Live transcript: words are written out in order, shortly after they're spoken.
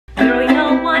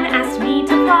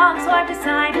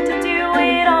decided to do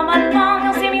it all month long.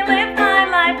 You'll see me live my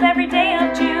life every day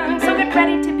of June. So get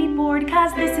ready to be bored,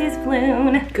 cause this is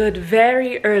Floon. Good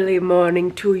very early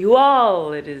morning to you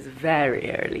all. It is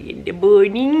very early in the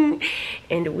morning.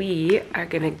 And we are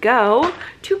gonna go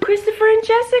to Christopher and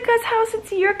Jessica's house and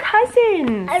see your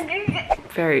cousins.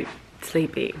 Very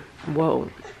sleepy.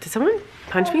 Whoa. Did someone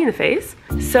punch me in the face?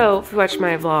 So if you watched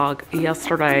my vlog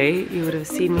yesterday, you would have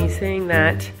seen me saying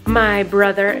that my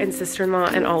brother and sister-in-law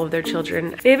and all of their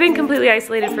children, they've been completely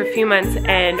isolated for a few months,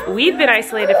 and we've been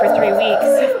isolated for 3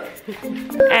 weeks.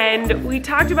 And we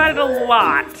talked about it a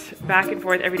lot, back and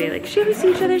forth every day, like, should we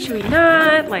see each other, should we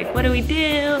not, like, what do we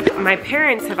do? My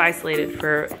parents have isolated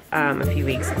for a few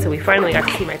weeks, so we finally got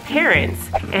to see my parents,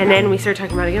 and then we started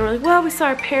talking about it again. We're like, well, we saw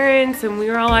our parents and we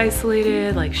were all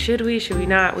isolated, like, should we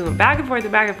not? We went back and forth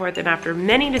and back and forth, and after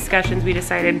many discussions we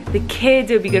decided the kids,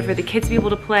 it would be good for the kids to be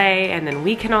able to play, and then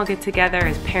we can all get together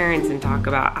as parents and talk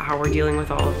about how we're dealing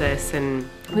with all of this. And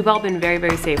we've all been very,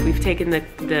 very safe. We've taken the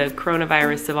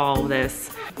coronavirus of all of this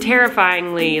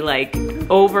terrifyingly, like,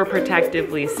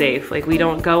 overprotectively safe. Like, we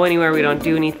don't go anywhere, we don't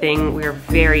do anything. We're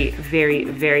very, very,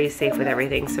 very safe with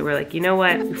everything. So we're like, you know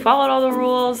what? We followed all the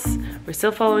rules. We're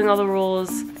still following all the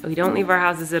rules. We don't leave our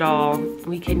houses at all.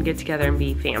 We can get together and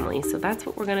be family. So that's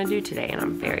what we're gonna do today, and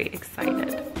I'm very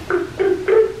excited.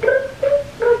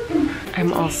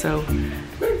 I'm also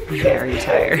very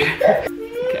tired.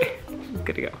 Okay,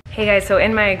 good to go. Hey guys, so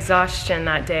in my exhaustion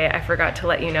that day, I forgot to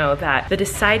let you know that the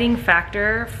deciding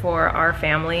factor for our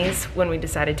families when we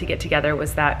decided to get together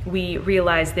was that we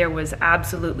realized there was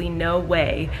absolutely no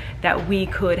way that we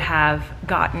could have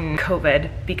gotten COVID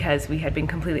because we had been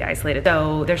completely isolated.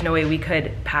 So there's no way we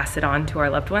could pass it on to our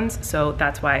loved ones. So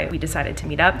that's why we decided to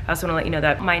meet up. I also want to let you know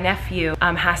that my nephew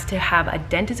has to have a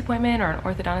dentist appointment or an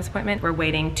orthodontist appointment. We're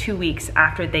waiting 2 weeks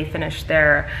after they finish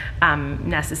their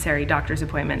necessary doctor's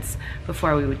appointments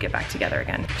before we would get back together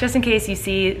again. Just in case you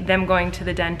see them going to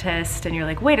the dentist and you're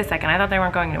like, wait a second, I thought they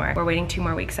weren't going anywhere. We're waiting 2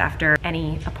 more weeks after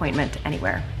any appointment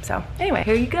anywhere. So anyway,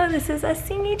 here you go. This is us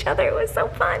seeing each other. It was so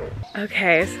fun.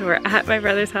 Okay, so we're at my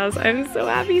brother's house. I'm so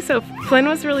happy. So Flynn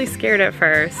was really scared at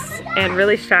first and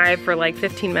really shy for like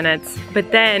 15 minutes.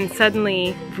 But then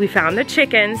suddenly we found the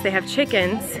chickens. They have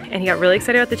chickens, and he got really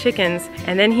excited about the chickens.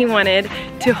 And then he wanted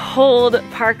to hold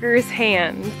Parker's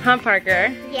hand. Huh,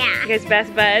 Parker? Yeah. You guys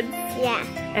best buds? Yeah.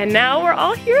 And now we're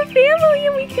all here family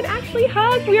and we can actually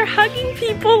hug. We're hugging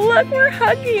people. Look, we're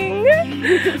hugging.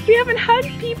 We haven't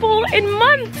hugged people in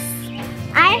months.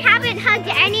 I haven't hugged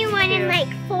anyone in like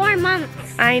 4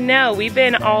 months. I know. We've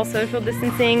been all social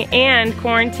distancing and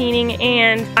quarantining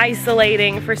and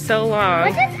isolating for so long.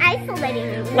 What does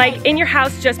isolating mean? Like in your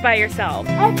house just by yourself.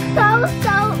 It's so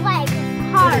like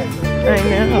hard. I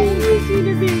know.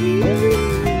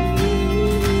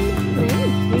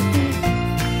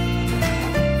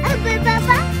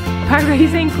 Parker,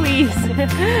 he's saying please.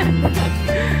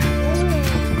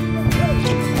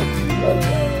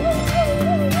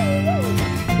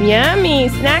 Yummy,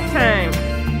 snack time.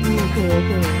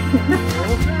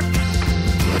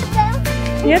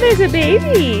 Yeah, there's a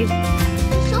baby.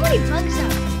 There's so many bugs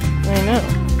out. I know.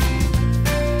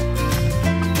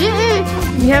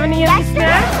 You have any yummy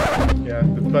snacks? Yeah,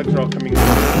 the bugs are all coming out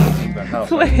of the house.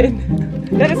 Flynn,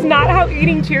 that is not how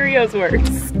eating Cheerios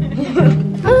works.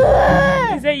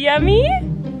 Is it yummy?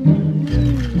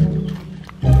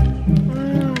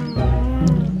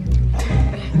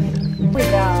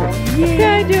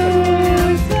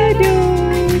 Cuddles,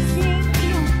 cuddles.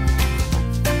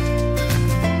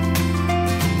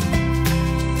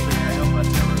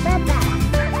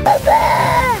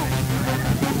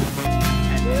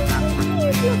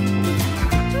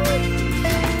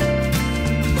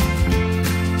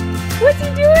 What's he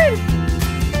doing?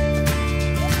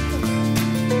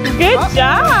 Good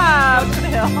job!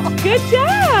 Good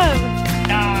job!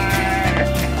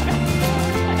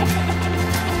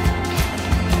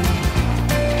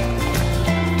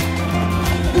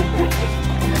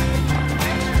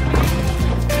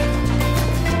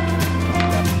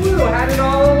 Woo, had it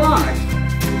all along.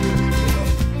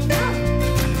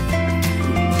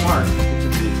 Mark, which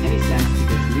doesn't make any sense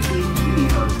because legally you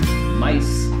are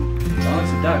mice.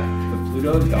 Dog's a duck, but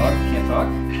Pluto, dog, can't talk.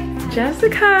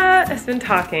 Jessica has been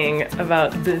talking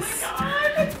about this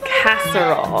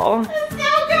casserole.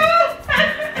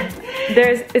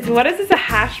 What is this, a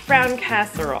hash brown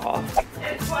casserole?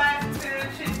 It's what food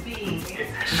should be.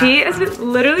 She has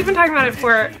literally been talking about it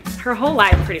for her whole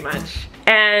life pretty much.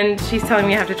 And she's telling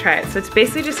me I have to try it. So it's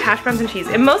basically just hash browns and cheese.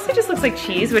 It mostly just looks like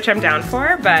cheese, which I'm down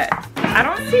for, but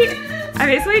I I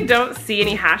basically don't see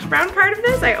any hash brown part of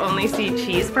this. I only see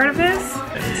cheese part of this.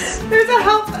 There's a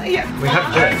help. Yeah. We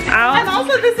have chips. And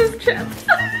also this is chips.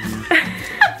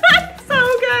 So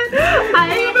good.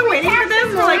 I've been waiting for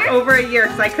this for like over a year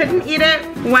because I couldn't eat it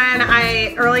when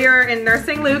earlier in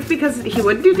nursing Luke because he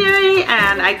wouldn't do dairy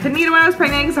and I couldn't eat it when I was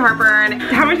pregnant because of heartburn.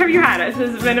 How much have you had it?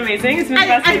 This has been amazing. It's been the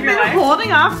best day of your life. I've been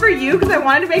holding off for you because I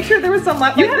wanted to make sure there was some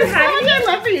left. You haven't had any?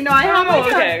 left for you. No, I have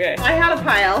okay. I had a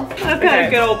pile. Okay,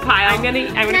 good old pile. I'm gonna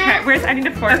try. Where's, I need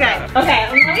to fork Okay, out. okay,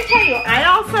 let me tell you, I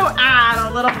also add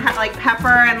a little like pepper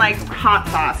and like hot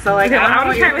sauce. So like, Okay, I I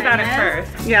want to try it without it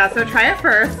first. Yeah, so try it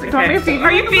first. You want me to feed you?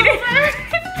 Are you feeding?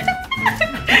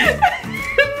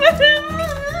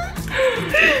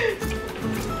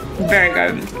 Very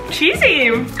good. Cheesy.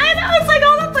 I know, it's like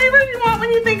all the flavors you want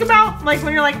when you think about, like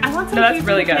when you're like, I want some that's cheesy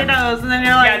really good. potatoes, and then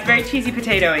you're like, Yeah, it's very cheesy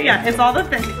potato-y. yeah, it's all the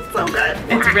things. It's so good.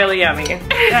 It's really yummy.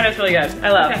 That is really good.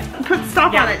 I love. Okay, put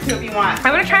stuff on it too if you want.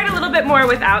 I'm gonna try it a little bit more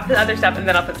without the other stuff, and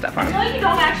then I'll put stuff on. I feel like you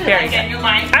don't actually Very like good. it. You're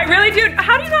lying. I really do.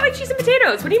 How do you not like cheese and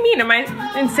potatoes? What do you mean? Am I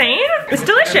insane? It's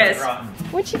delicious.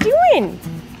 What you doing?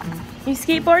 You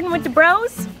skateboarding with the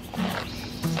bros?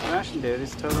 Ashton did.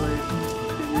 It's totally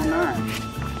nice.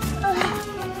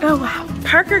 Oh wow.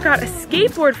 Parker got a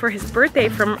skateboard for his birthday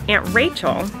from Aunt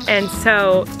Rachel. And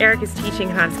so Eric is teaching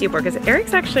him how to skateboard because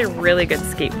Eric's actually a really good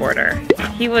skateboarder.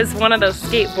 He was one of those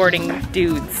skateboarding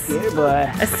dudes. Skater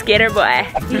boy. A skater boy.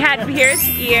 He had pierced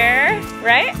ear,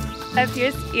 right? A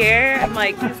pierced ear. I'm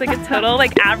like, he's like a total,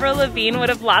 like Avril Lavigne would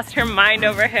have lost her mind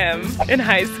over him in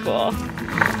high school.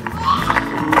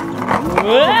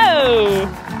 Whoa.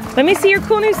 Let me see your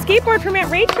cool new skateboard from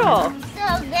Aunt Rachel.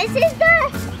 So this is the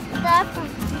back.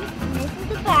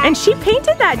 And she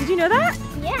painted that, did you know that?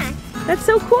 Yeah. That's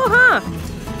so cool, huh?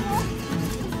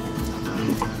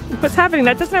 What's happening?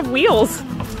 That doesn't have wheels.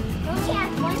 Only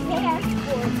has one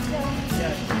dashboard, so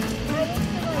I need to like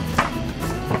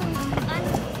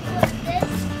unflip this.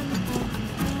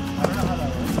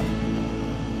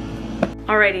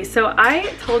 Alrighty, so I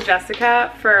told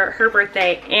Jessica for her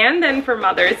birthday and then for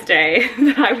Mother's Day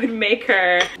that I would make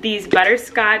her these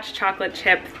butterscotch chocolate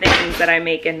chip things that I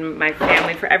make in my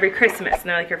family for every Christmas, and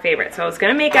they're like her favorite. So I was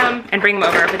gonna make them and bring them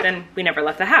over, but then we never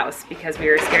left the house because we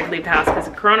were scared to leave the house because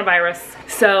of coronavirus.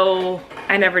 So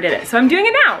I never did it. So I'm doing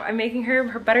it now. I'm making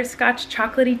her butterscotch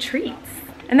chocolatey treats.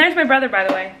 And there's my brother, by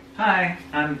the way. Hi,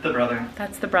 I'm the brother.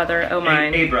 That's the brother, oh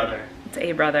mine. A brother. It's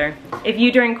a brother. If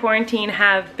you during quarantine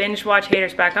have binge watch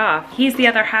Haters Back Off, he's the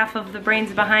other half of the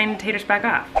brains behind Haters Back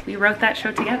Off. We wrote that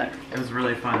show together. It was a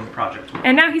really fun project.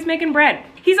 And now he's making bread.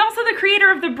 He's also the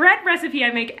creator of the bread recipe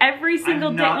I make every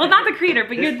single day. Well, not the creator,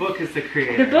 but this book is the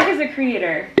creator. The book is the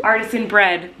creator. Artisan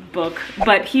bread book,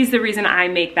 but he's the reason I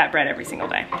make that bread every single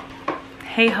day.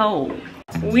 Hey ho.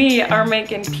 We are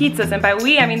making pizzas, and by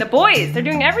we, I mean the boys. They're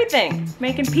doing everything.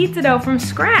 Making pizza dough from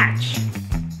scratch.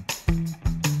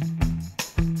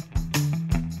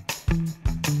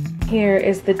 Here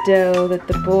is the dough that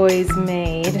the boys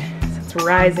made. So it's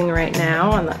rising right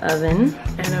now on the oven.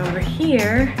 And over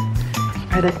here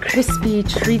are the crispy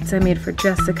treats I made for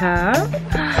Jessica.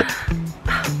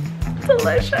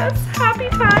 Delicious, happy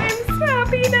times,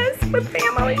 happiness with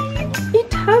family.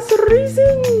 It has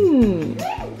risen.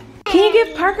 Can you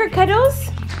give Parker cuddles?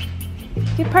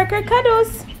 Give Parker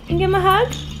cuddles. Can you give him a hug?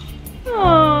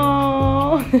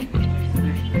 Aww.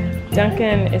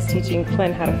 Duncan is teaching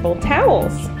Clint how to fold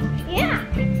towels. Yeah.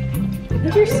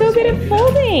 You're so good at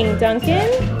folding, Duncan.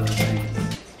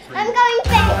 I'm going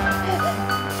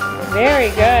back. Very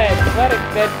good. What a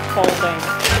good folding.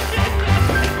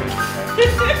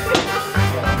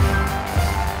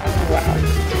 Wow.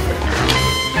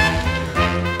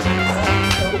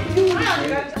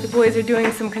 The boys are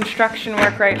doing some construction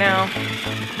work right now.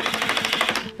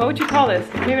 What would you call this?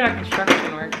 Maybe not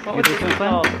construction work. What would this be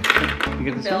called?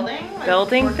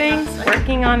 Building things?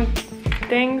 Working on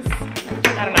things?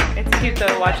 I don't know. It's cute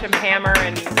though, watch him hammer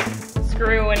and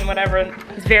screw and whatever.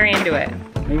 He's very into it.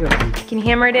 There you go. Can you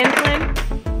hammer it in, Flynn?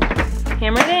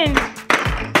 Hammer it in.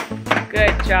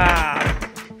 Good job.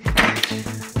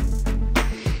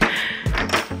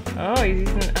 Oh, he's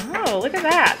using, oh, look at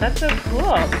that. That's so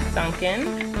cool, Duncan.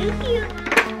 Thank you.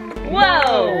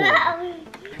 Whoa!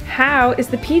 How is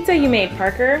the pizza you made,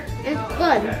 Parker? It's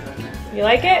good. You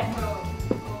like it?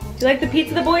 Do you like the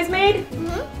pizza the boys made?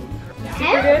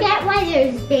 I don't get why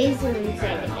there's basil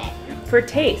inside of it. For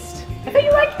taste. I thought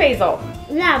you liked basil.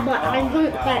 Yeah, but I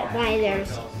don't get why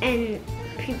there's and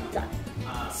pizza.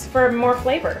 It's for more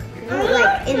flavor.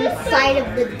 Like inside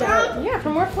of the dough. Yeah, for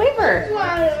more flavor.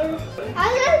 Waters. I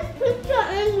like pizza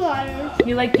and waters.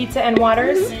 You like pizza and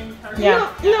waters?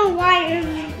 Yeah. No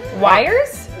wires.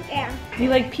 Wires? Yeah. You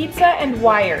like pizza and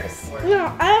wires.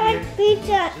 No, I like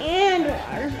pizza and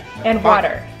water. And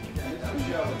water.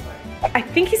 I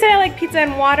think he said I like pizza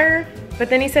and water, but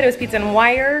then he said it was pizza and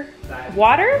wire.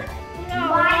 Water? No,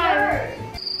 water.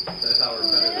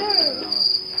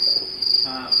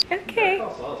 Okay.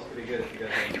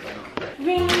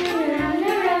 Ring around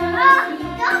the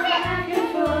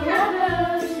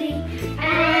rosy,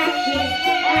 ashes,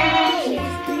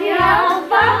 ashes, we all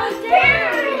fall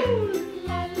down.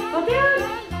 Fall down.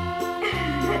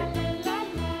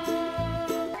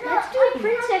 Let's do it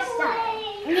princess style.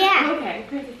 Yeah. Okay.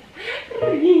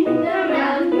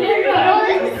 Around the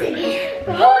rosy.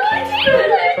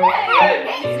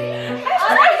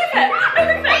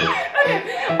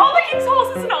 All the king's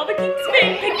horses and all the king's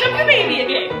men picked up the baby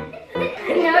again.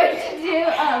 Now we should do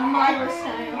Marvel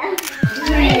style.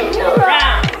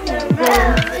 Round.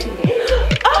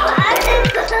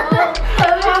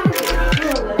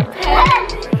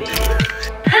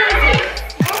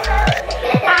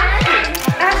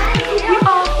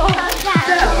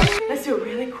 Let's do it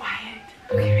really quiet.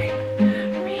 Okay, ring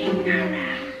around the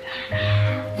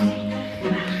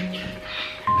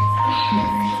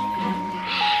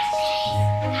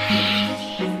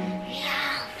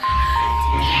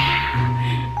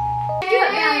Do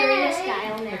it ballerina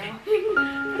style now.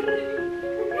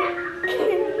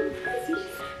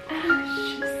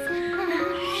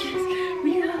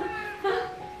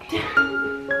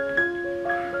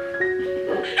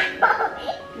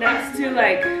 Next to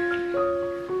like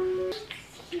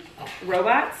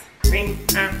robots. Ring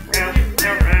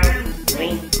around,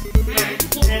 ring.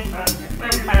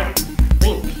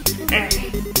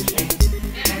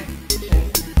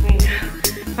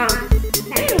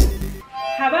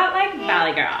 How about like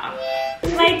Valley Girl?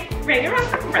 Like ring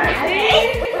around the rosy.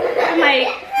 And like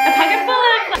a pocket full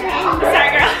of sorry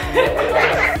girl.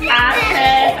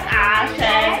 Ashes, ashes,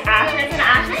 ashes and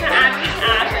ashes and ashes and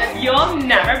ashes. You'll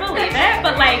never believe it,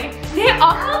 but like they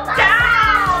all fell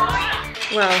down.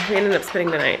 Well, we ended up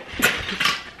spending the night.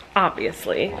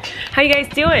 Obviously. How you guys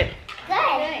doing?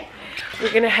 Good.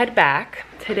 We're gonna head back.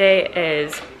 Today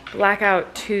is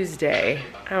Blackout Tuesday.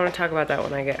 I want to talk about that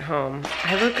when I get home.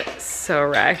 I look so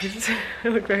wrecked. I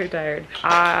look very tired.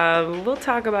 We'll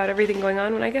talk about everything going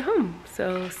on when I get home.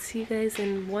 So see you guys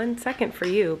in 1 second for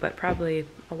you, but probably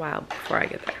a while before I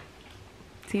get there.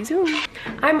 See you soon.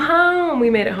 I'm home. We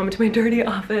made it home to my dirty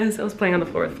office. I was playing on the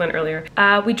floor with Flynn earlier.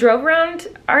 We drove around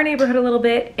our neighborhood a little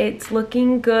bit. It's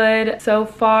looking good. So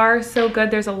far, so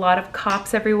good. There's a lot of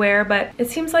cops everywhere, but it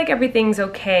seems like everything's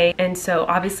okay. And so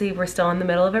obviously we're still in the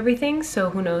middle of everything, so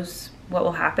who knows what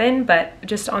will happen, but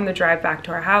just on the drive back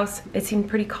to our house, it seemed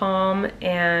pretty calm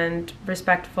and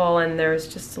respectful, and there's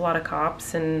just a lot of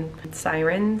cops and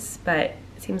sirens, but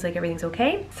it seems like everything's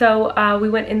okay. So we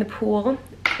went in the pool,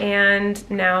 and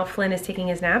now Flynn is taking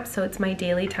his nap, so it's my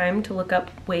daily time to look up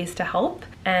ways to help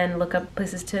and look up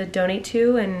places to donate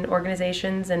to and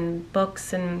organizations and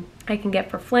books and I can get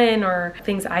for Flynn or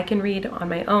things I can read on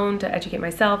my own to educate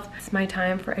myself. It's my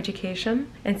time for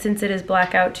education. And since it is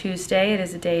Blackout Tuesday, it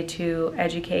is a day to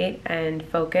educate and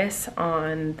focus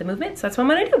on the movement. So that's what I'm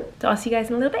gonna do. So I'll see you guys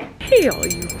in a little bit. Hey all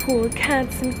you cool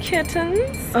cats and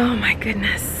kittens. Oh my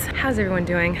goodness. How's everyone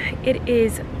doing? It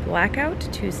is Blackout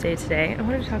Tuesday today. I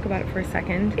wanted to talk about it for a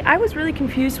second. I was really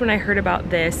confused when I heard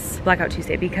about this Blackout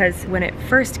Tuesday because when it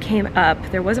first came up,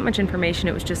 there wasn't much information.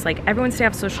 It was just like everyone stay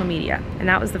off social media. And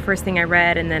that was the first thing I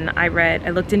read, and then I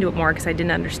looked into it more because I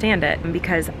didn't understand it,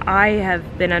 because I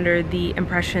have been under the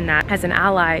impression that as an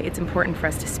ally it's important for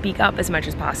us to speak up as much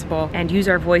as possible and use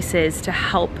our voices to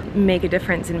help make a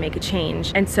difference and make a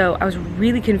change. And so I was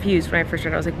really confused when I first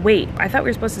read it. I was like, wait, I thought we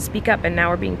were supposed to speak up and now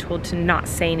we're being told to not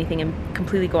say anything and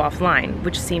completely go offline,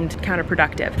 which seemed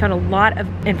counterproductive. I found a lot of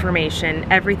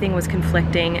information, everything was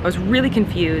conflicting. I was really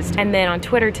confused. And then on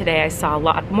Twitter today I saw a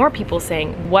lot more people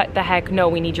saying, what the heck, no,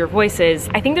 we need your voices.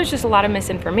 I think there's just a lot of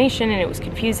misinformation and it was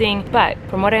confusing, but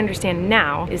from what I understand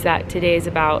now is that today is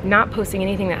about not posting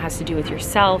anything that has to do with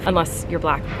yourself, unless you're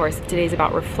Black, of course. Today is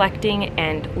about reflecting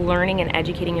and learning and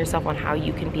educating yourself on how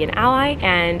you can be an ally,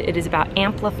 and it is about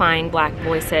amplifying Black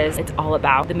voices. It's all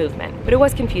about the movement. But it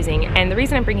was confusing, and the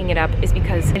reason I'm bringing it up is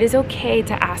because it is okay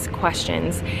to ask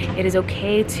questions, it is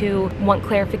okay to want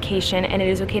clarification, and it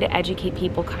is okay to educate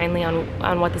people kindly on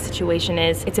on what the situation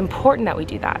is, it's important that we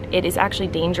do that. It is actually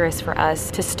dangerous for us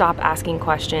to stop asking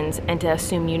questions and to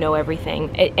assume you know everything.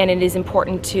 And it is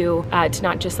important to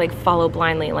not just like follow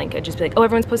blindly, like just be like, oh,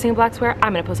 everyone's posting a black square,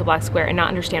 I'm gonna post a black square, and not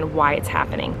understand why it's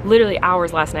happening. Literally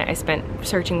hours last night I spent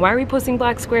searching, why are we posting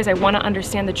black squares? I wanna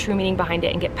understand the true meaning behind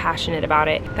it and get passionate about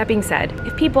it. That being said,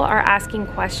 if people are asking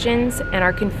questions and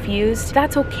are confused,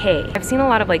 that's okay. I've seen a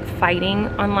lot of like fighting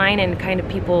online and kind of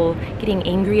people getting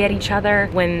angry at each other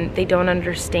when they don't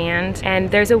understand. And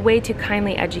there's a way to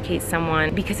kindly educate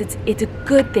someone, because it's a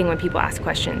good thing when people ask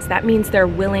questions. That means they're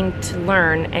willing to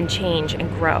learn and change and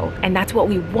grow. And that's what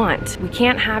we want. We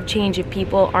can't have change if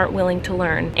people aren't willing to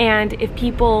learn. And if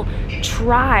people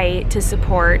try to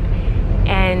support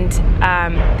and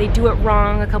they do it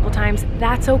wrong a couple times,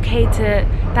 that's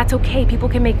okay. People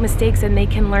can make mistakes and they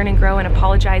can learn and grow and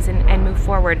apologize and move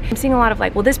forward. I'm seeing a lot of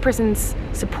like, well, this person's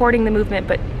supporting the movement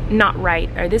but not right,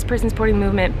 or this person's supporting the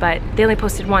movement but they only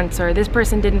posted once, or this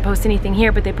person didn't post anything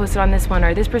here but they posted on this one,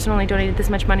 or this person only donated this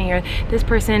much money, or this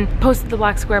person posted the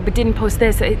black square but didn't post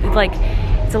this.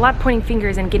 It's a lot of pointing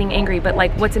fingers and getting angry, but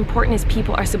like what's important is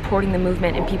people are supporting the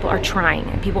movement and people are trying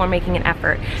and people are making an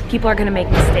effort. People are gonna make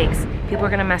mistakes. People are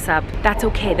gonna mess up. That's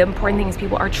okay. The important thing is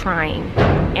people are trying.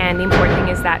 And the important thing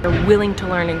is that they're willing to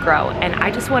learn and grow. And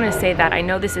I just wanna say that I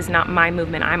know this is not my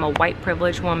movement. I'm a white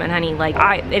privileged woman, honey. Like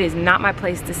it is not my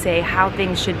place to say how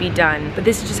things should be done, but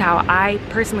this is just how I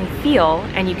personally feel,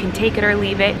 and you can take it or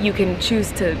leave it. You can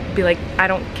choose to be like, I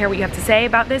don't care what you have to say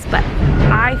about this, but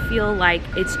I feel like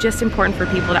it's just important for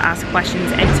people to ask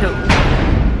questions and to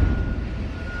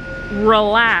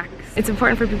relax. It's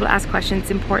important for people to ask questions.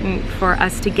 It's important for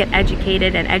us to get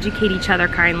educated and educate each other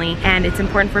kindly. And it's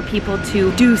important for people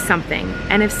to do something.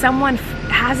 And if someone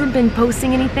hasn't been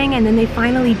posting anything and then they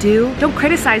finally do, don't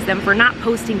criticize them for not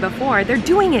posting before. They're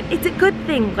doing it. It's a good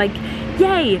thing. Like,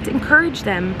 yay, to encourage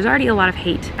them. There's already a lot of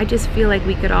hate. I just feel like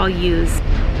we could all use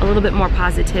a little bit more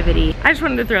positivity. I just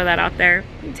wanted to throw that out there.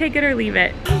 Take it or leave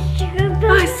it.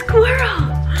 Oh, a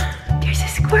squirrel! There's a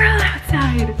squirrel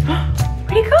outside.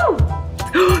 Where'd he go?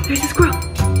 Oh, there's a squirrel. Do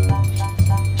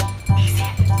you see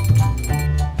it?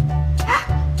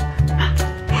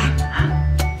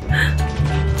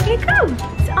 Where'd it go?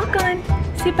 It's all gone.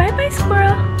 Say bye-bye,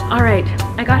 squirrel. All right,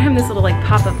 I got him this little like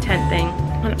pop-up tent thing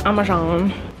on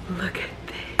Amazon. Look at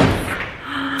this.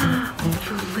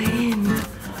 Flynn.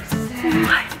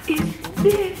 What is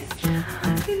this?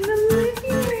 In the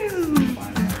living room.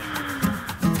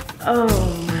 Oh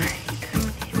my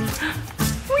goodness.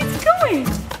 Where's it going?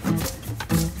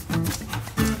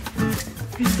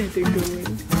 Who said they're going?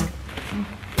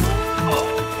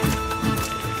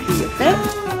 Do you fit?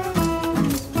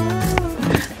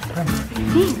 What do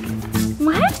you think?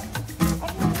 What?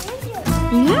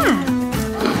 Yeah.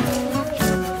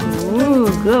 Ooh,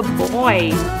 good boy.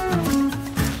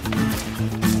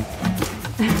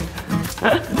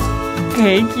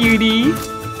 Hey, cutie.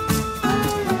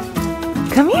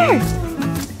 Come here.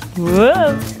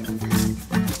 Whoa.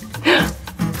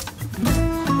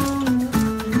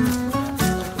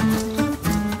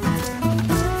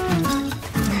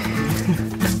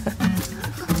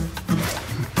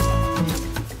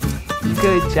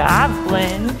 Good job,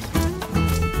 Flynn.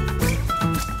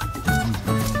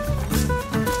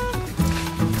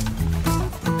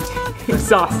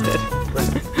 Exhausted.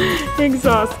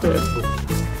 Exhausted.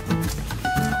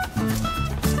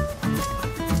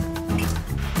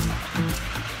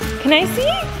 Can I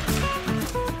see?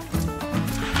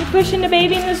 You pushing the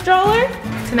baby in the stroller?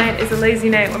 Tonight is a lazy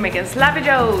night. We're making sloppy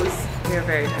joes. We are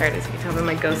very tired, as you can tell by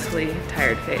my ghostly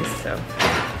tired face, so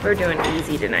we're doing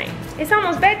easy tonight. It's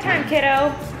almost bedtime,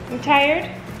 kiddo. You tired?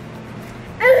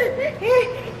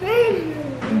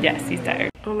 Yes, he's tired.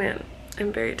 Oh man,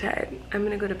 I'm very tired. I'm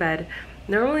gonna go to bed.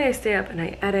 Normally I stay up and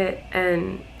I edit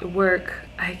and work.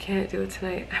 I can't do it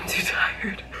tonight. I'm too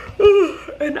tired.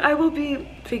 And I will be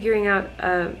figuring out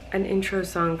an intro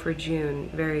song for June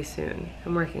very soon.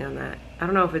 I'm working on that. I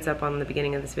don't know if it's up on the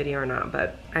beginning of this video or not,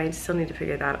 but I still need to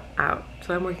figure that out.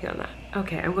 So I'm working on that.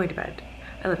 Okay, I'm going to bed.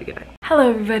 I love you, good night. Hello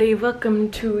everybody,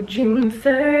 welcome to June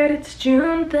 3rd, it's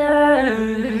June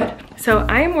 3rd. So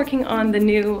I am working on the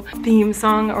new theme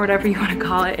song, or whatever you want to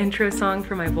call it, intro song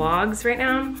for my vlogs right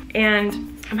now, and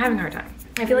I'm having a hard time.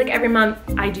 I feel like every month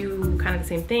I do kind of the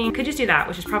same thing. Could just do that,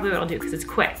 which is probably what I'll do because it's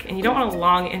quick, and you don't want a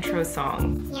long intro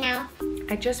song. You know.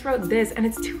 I just wrote this and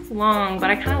it's too long,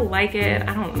 but I kind of like it,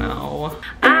 I don't know.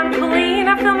 I'm Colleen,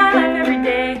 I feel my life every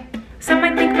day. Some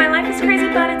might think my life is crazy,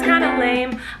 but it's kinda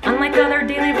lame. Unlike other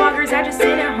daily vloggers, I just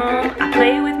sit at home. I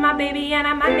play with my baby and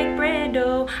I might make bread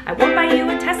dough. I won't buy you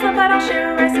a Tesla, but I'll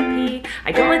share a recipe.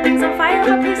 I don't let things on fire,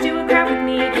 but please do a grab with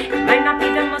me. It might not be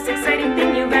the most exciting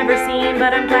thing you've ever ever seen,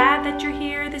 but I'm glad that you're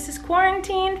here. This is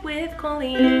Quarantined with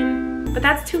Colleen. But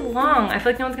that's too long. I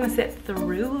feel like no one's gonna sit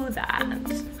through that.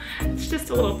 It's just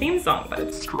a little theme song, but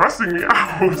it's Stressing me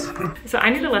out. so I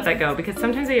need to let that go because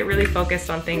sometimes I get really focused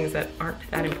on things that aren't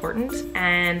that important,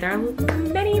 and there are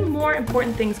many more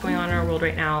important things going on in our world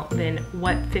right now than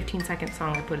what 15-second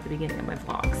song I put at the beginning of my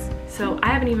vlogs. So I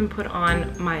haven't even put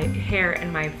on my hair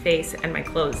and my face and my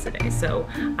clothes today, so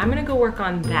I'm gonna go work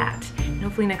on that. And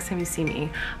hopefully next time you see me,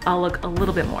 I'll look a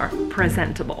little bit more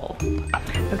presentable.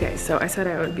 Okay, so I said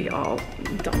I would be all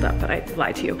dolled up, but I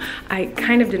lied to you. I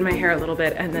kind of did my hair a little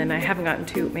bit, and then I haven't gotten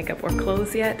to makeup or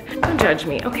clothes yet. Don't judge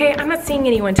me, okay? I'm not seeing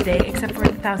anyone today except for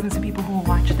the thousands of people who will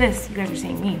watch this. You guys are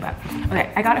seeing me, but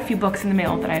okay. I got a few books in the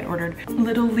mail that I had ordered.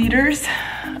 Little Leaders,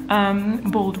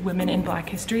 Bold Women in Black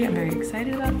History. I'm very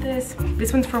excited about this.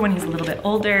 This one's for when he's a little bit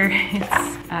older.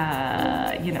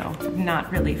 It's, you know,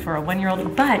 not really for a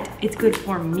 1-year-old, but it's good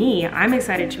for me. I'm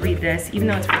excited to read this, even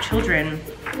though it's for children.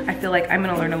 I feel like I'm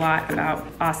gonna learn a lot about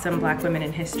awesome Black women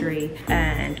in history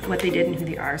and what they did and who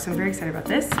they are. So I'm very excited about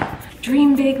this.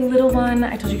 Dream Big Little One.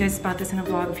 I told you guys about this in a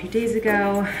vlog a few days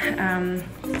ago.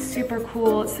 Super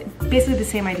cool. It's basically the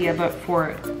same idea, but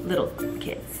for little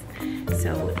kids.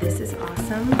 So this is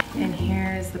awesome. And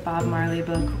here's the Bob Marley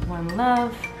book, One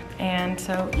Love. And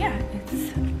so yeah,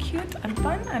 it's cute and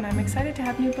fun, and I'm excited to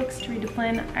have new books to read to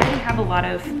Flynn. I already have a lot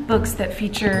of books that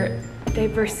feature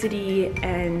diversity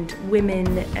and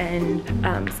women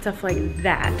and stuff like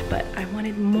that, but I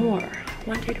wanted more.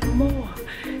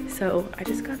 So I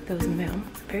just got those in the mail.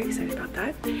 Very excited about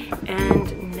that.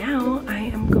 And now I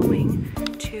am going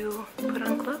to put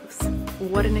on clothes.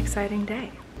 What an exciting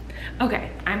day.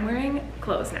 Okay, I'm wearing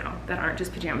clothes now that aren't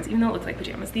just pajamas, even though it looks like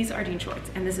pajamas. These are jean shorts,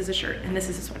 and this is a shirt, and this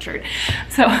is a sweatshirt.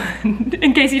 So,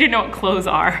 in case you didn't know what clothes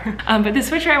are. But this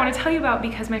sweatshirt I want to tell you about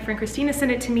because my friend Christina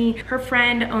sent it to me. Her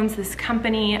friend owns this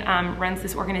company, runs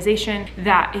this organization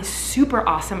that is super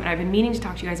awesome, and I've been meaning to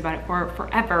talk to you guys about it for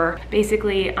forever.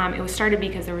 Basically, it was started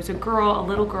because there was a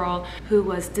little girl who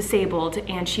was disabled,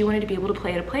 and she wanted to be able to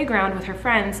play at a playground with her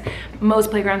friends. Most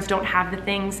playgrounds don't have the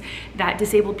things that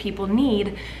disabled people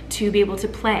need to be able to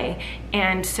play.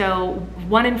 And so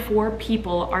 1 in 4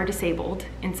 people are disabled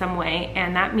in some way,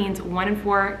 and that means 1 in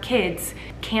 4 kids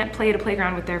can't play at a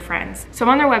playground with their friends. So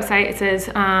on their website it says,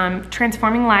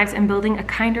 transforming lives and building a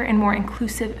kinder and more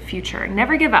inclusive future.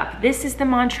 Never give up. This is the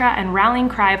mantra and rallying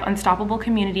cry of unstoppable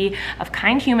community of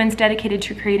kind humans dedicated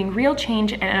to creating real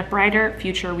change and a brighter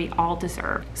future we all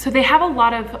deserve. So they have a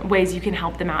lot of ways you can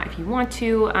help them out if you want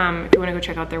to. If you want to go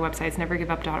check out their website, it's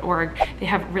nevergiveup.org. They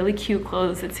have really cute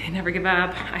clothes that say Never Give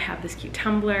Up. I have this cute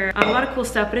tumbler, a lot of cool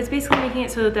stuff, but it's basically making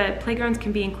it so that playgrounds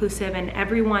can be inclusive and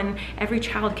every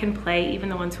child can play, even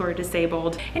the ones who are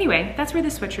disabled. Anyway, that's where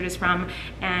this sweatshirt is from.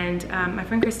 And my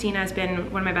friend Christina has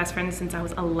been one of my best friends since I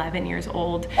was 11 years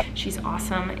old. She's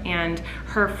awesome, and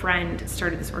her friend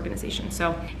started this organization.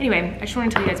 So anyway, I just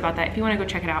want to tell you guys about that. If you want to go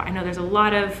check it out, I know there's a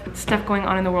lot of stuff going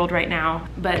on in the world right now,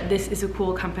 but this is a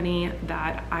cool company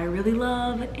that I really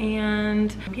love,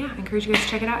 and yeah, I encourage you guys to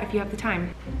check it out if you have the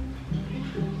time.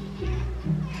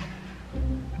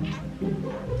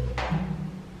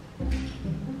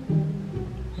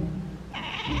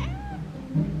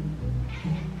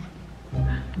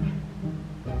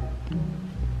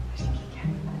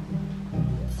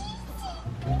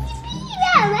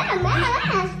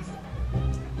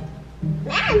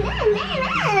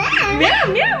 Meow,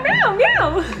 meow, meow,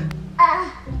 meow.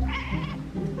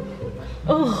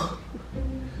 Oh,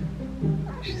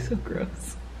 she's so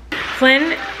gross.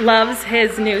 Flynn loves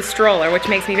his new stroller, which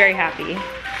makes me very happy.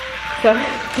 So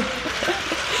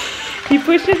he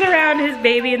pushes around his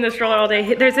baby in the stroller all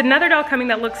day. There's another doll coming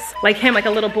that looks like him, like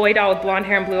a little boy doll with blonde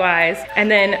hair and blue eyes.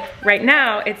 And then right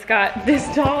now it's got this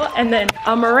doll and then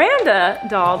a Miranda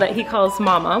doll that he calls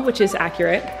Mama, which is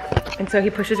accurate. And so he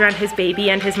pushes around his baby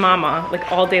and his mama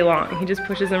like all day long. He just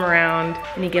pushes them around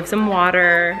and he gives them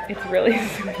water. It's really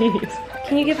sweet.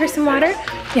 Can you give her some water?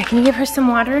 Yeah, can you give her some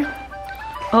water?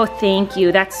 Oh, thank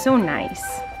you. That's so nice.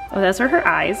 Oh, those are her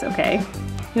eyes. Okay.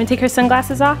 You wanna take her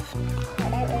sunglasses off?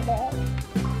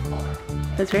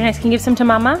 That's very nice. Can you give some to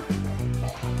Mama?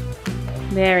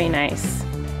 Very nice.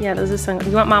 Yeah, those are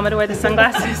sunglasses. You want Mama to wear the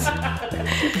sunglasses?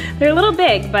 They're a little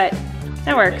big, but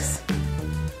that works.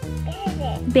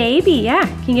 Baby, yeah.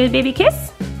 Can you give a baby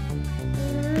kiss?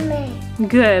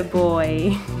 Good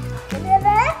boy.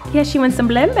 Yeah, she wants some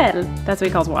blembel. That's what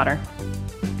he calls water.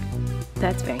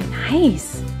 That's very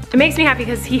nice. It makes me happy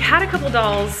because he had a couple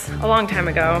dolls a long time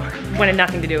ago, wanted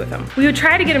nothing to do with them. We would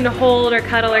try to get him to hold or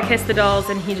cuddle or kiss the dolls,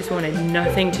 and he just wanted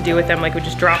nothing to do with them, like would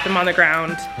just drop them on the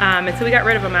ground. And so we got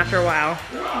rid of them after a while.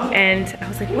 And I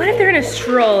was like, what if they're in a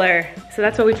stroller? So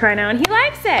that's what we try now, and he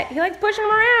likes it. He likes pushing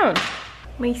him around.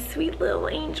 My sweet little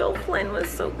angel Flynn was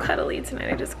so cuddly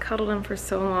tonight. I just cuddled him for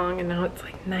so long, and now it's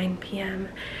like 9 p.m.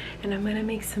 and I'm gonna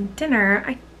make some dinner.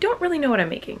 I don't really know what I'm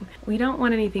making. We don't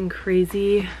want anything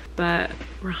crazy, but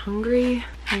we're hungry.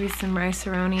 Maybe some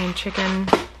rice-a-roni and chicken.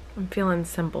 I'm feeling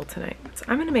simple tonight, so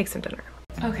I'm gonna make some dinner.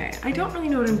 Okay, I don't really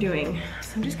know what I'm doing,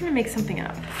 so I'm just gonna make something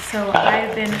up. So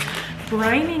I've been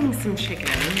brining some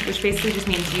chicken, which basically just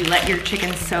means you let your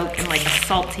chicken soak in like a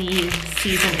salty,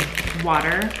 seasoned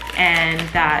water, and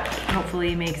that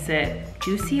hopefully makes it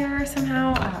juicier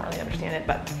somehow. I don't really understand it,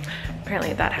 but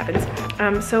apparently that happens.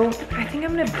 So I think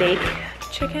I'm gonna bake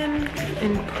chicken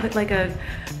and put like a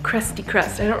crusty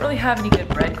crust. I don't really have any good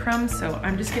breadcrumbs, so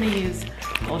I'm just gonna use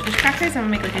goldfish crackers. I'm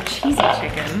gonna make like a cheesy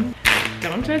chicken.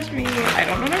 Don't touch me, I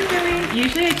don't know what I'm doing.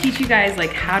 Usually I teach you guys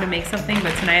like how to make something,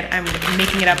 but tonight I'm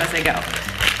making it up as I go.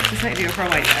 This might do it for a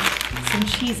while. Some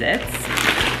Cheez-Its.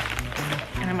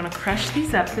 And I'm gonna crush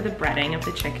these up for the breading of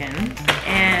the chicken.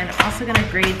 And also gonna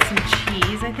grate some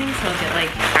cheese, I think, so I'll get like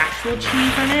actual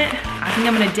cheese on it. I think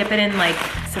I'm gonna dip it in like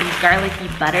some garlicky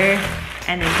butter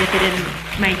and then dip it in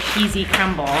my cheesy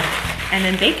crumble and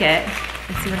then bake it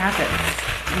and see what happens.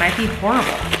 It might be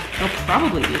horrible. It'll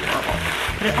probably be horrible,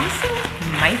 but it also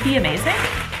might be amazing.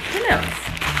 Who knows?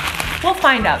 We'll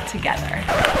find out together.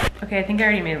 Okay, I think I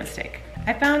already made a mistake.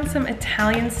 I found some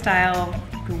Italian-style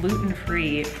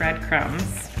gluten-free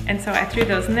breadcrumbs, and so I threw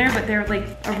those in there, but they're like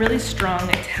a really strong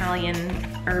Italian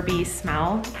herby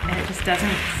smell, and it just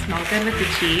doesn't smell good with the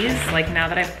cheese, like now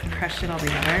that I've crushed it all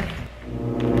together. I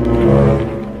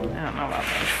don't know about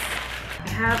this. I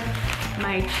have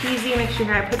my cheesy mixture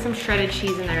here. I put some shredded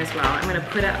cheese in there as well. I'm gonna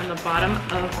put it on the bottom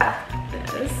of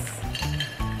this.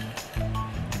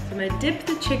 So I'm gonna dip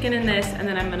the chicken in this, and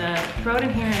then I'm gonna throw it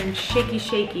in here and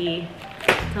shaky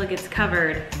until it gets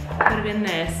covered. Put it in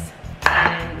this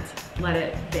and let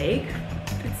it bake.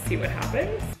 Let's see what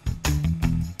happens.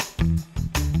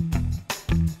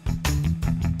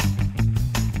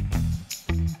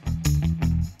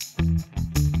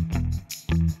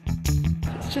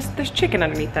 Just there's chicken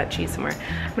underneath that cheese somewhere.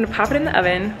 I'm gonna pop it in the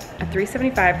oven at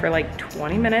 375 for like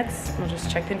 20 minutes. We'll just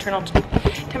check the internal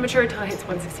temperature until it hits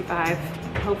 165.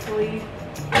 Hopefully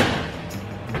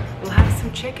we'll have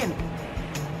some chicken.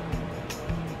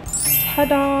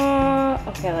 Ta-da!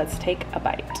 Okay, let's take a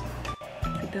bite.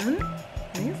 Is it done?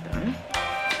 I think it's done.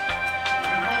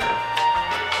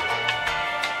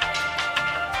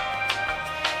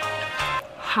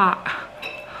 Hot.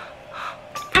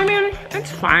 I mean,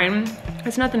 it's fine.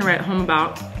 There's nothing to write home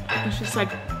about. It's just like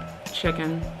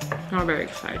chicken. Not very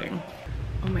exciting.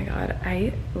 Oh my God,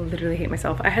 I literally hate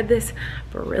myself. I had this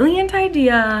brilliant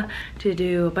idea to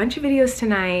do a bunch of videos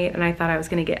tonight, and I thought I was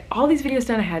gonna get all these videos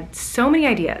done. I had so many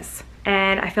ideas.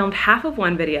 And I filmed half of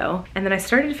one video, and then I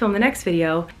started to film the next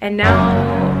video, and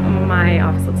now my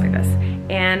office looks like this.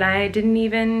 And I didn't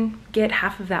even get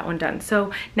half of that one done.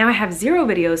 So now I have 0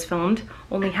 videos filmed,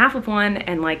 only half of one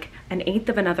and like an 1/8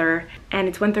 of another, and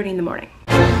it's 1:30 in the morning.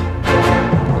 So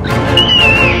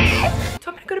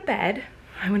I'm gonna go to bed.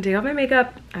 I'm gonna take off my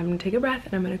makeup, I'm gonna take a breath,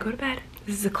 and I'm gonna go to bed.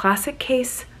 This is a classic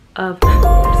case of,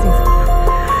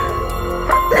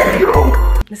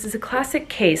 This is a classic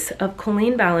case of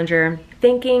Colleen Ballinger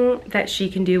thinking that she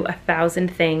can do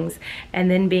 1,000 things and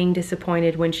then being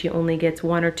disappointed when she only gets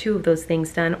 1 or 2 of those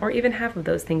things done, or even half of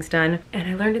those things done. And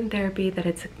I learned in therapy that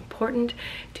it's important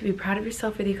to be proud of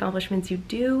yourself for the accomplishments you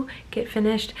do get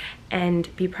finished,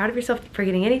 and be proud of yourself for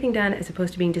getting anything done as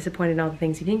opposed to being disappointed in all the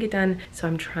things you didn't get done. So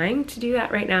I'm trying to do that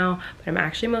right now, but I'm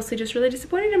actually mostly just really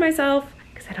disappointed in myself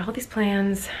because I had all these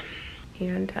plans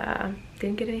and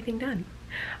didn't get anything done.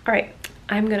 All right,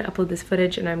 I'm gonna upload this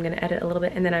footage and I'm gonna edit a little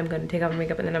bit, and then I'm gonna take off my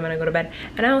makeup, and then I'm gonna go to bed.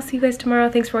 And I will see you guys tomorrow.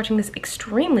 Thanks for watching this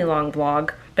extremely long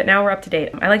vlog, but now we're up to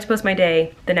date. I like to post my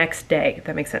day the next day, if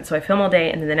that makes sense. So I film all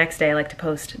day, and then the next day I like to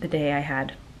post the day I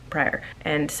had prior.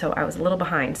 And so I was a little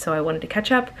behind, so I wanted to catch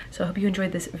up. So I hope you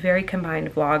enjoyed this very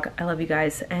combined vlog. I love you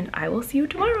guys, and I will see you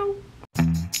tomorrow.